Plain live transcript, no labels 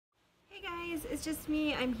guys, it's just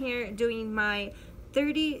me. I'm here doing my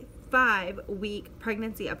 35-week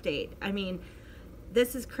pregnancy update. I mean,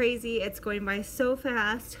 this is crazy. It's going by so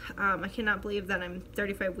fast. I cannot believe that I'm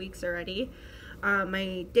 35 weeks already.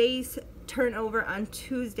 My days turn over on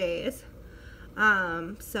Tuesdays.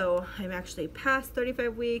 So I'm actually past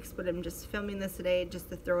 35 weeks, but I'm just filming this today just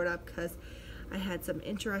to throw it up because I had some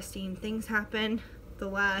interesting things happen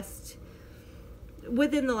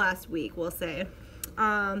within the last week, we'll say.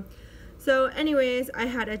 So anyways, I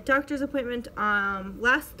had a doctor's appointment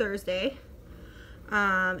last Thursday,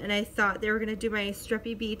 and I thought they were going to do my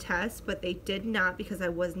strep B test, but they did not because I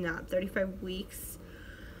was not 35 weeks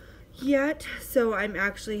yet. So I'm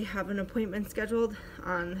actually have an appointment scheduled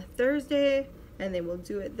on Thursday, and they will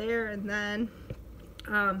do it there and then.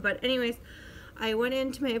 But anyways, I went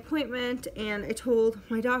into my appointment and I told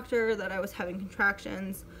my doctor that I was having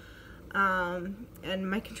contractions, and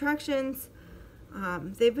my contractions,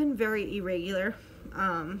 they've been very irregular,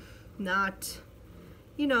 not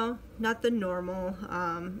the normal.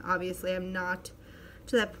 Obviously I'm not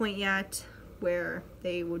to that point yet where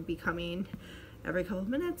they would be coming every couple of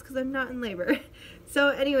minutes because I'm not in labor. So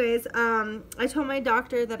anyways, I told my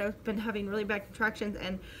doctor that I've been having really bad contractions,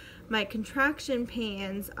 and my contraction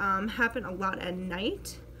pains happen a lot at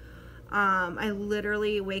night. I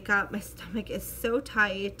literally wake up, my stomach is so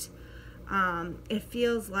tight. It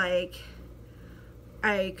feels like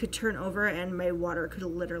I could turn over and my water could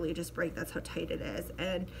literally just break. That's how tight it is.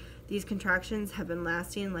 And these contractions have been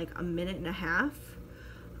lasting like a minute and a half.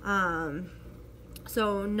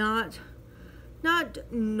 So not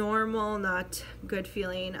normal, not good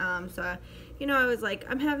feeling. So, I was like,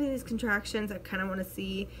 I'm having these contractions. I kind of want to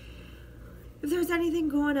see if there's anything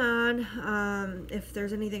going on, if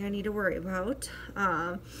there's anything I need to worry about.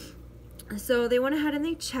 So they went ahead and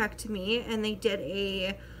they checked me, and they did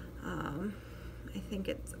I think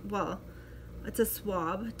it's a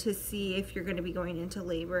swab to see if you're going to be going into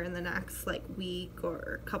labor in the next week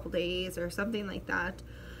or a couple days or something like that.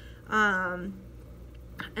 And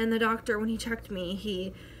the doctor, when he checked me,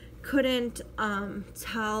 he couldn't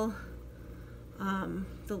tell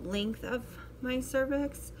the length of my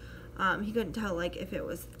cervix. He couldn't tell if it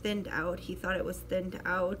was thinned out. He thought it was thinned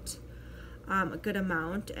out a good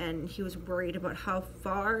amount, and he was worried about how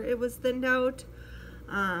far it was thinned out,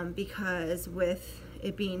 because with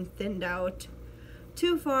it being thinned out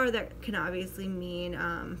too far, that can obviously mean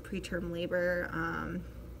preterm labor,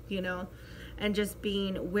 and just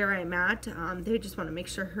being where I'm at, they just want to make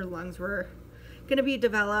sure her lungs were going to be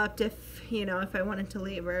developed if I went into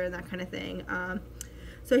labor and that kind of thing.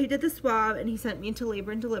 So he did the swab, and he sent me into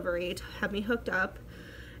labor and delivery to have me hooked up,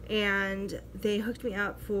 and they hooked me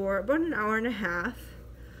up for about an hour and a half,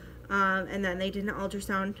 and then they did an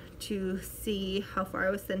ultrasound to see how far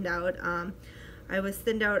I was thinned out. I was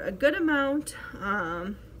thinned out a good amount,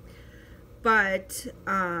 but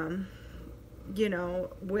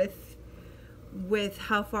with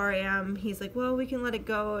how far I am, he's like, well, we can let it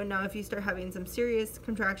go, and now if you start having some serious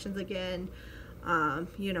contractions again,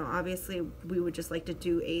 obviously we would just like to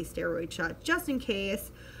do a steroid shot just in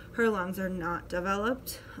case her lungs are not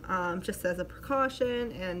developed, just as a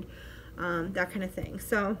precaution, and that kind of thing.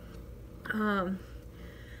 So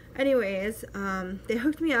anyways, they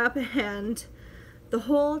hooked me up, and the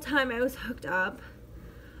whole time I was hooked up,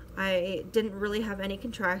 I didn't really have any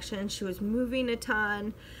contractions. She was moving a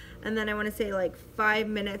ton, and then I want to say 5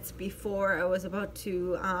 minutes before I was about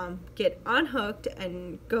to get unhooked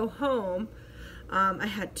and go home, I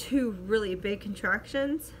had 2 really big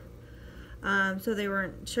contractions. So they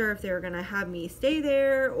weren't sure if they were going to have me stay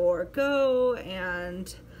there or go,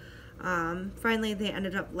 and finally they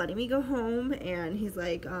ended up letting me go home. And he's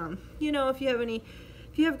like,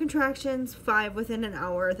 if you have contractions 5 within an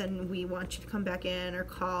hour, then we want you to come back in or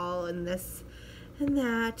call and this and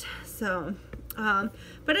that. So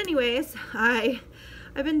but anyways, I've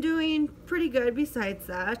been doing pretty good besides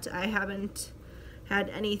that. I haven't had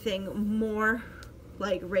anything more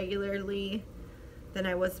regularly than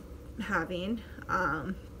I was having.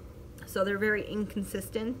 So they're very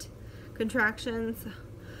inconsistent contractions.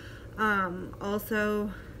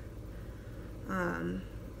 Also,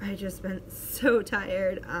 I just been so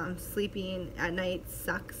tired. Sleeping at night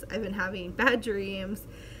sucks. I've been having bad dreams,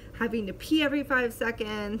 having to pee every 5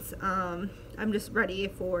 seconds. I'm just ready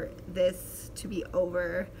for this to be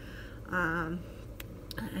over, and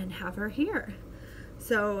have her here.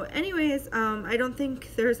 So anyways, I don't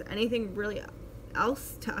think there's anything really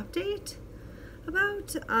else to update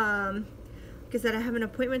about. Like I said, I have an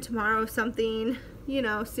appointment tomorrow. If something,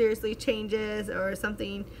 seriously changes or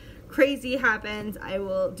something crazy happens, I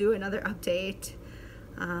will do another update.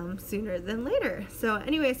 sooner than later. So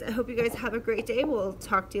anyways, I hope you guys have a great day. We'll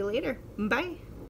talk to you later. Bye.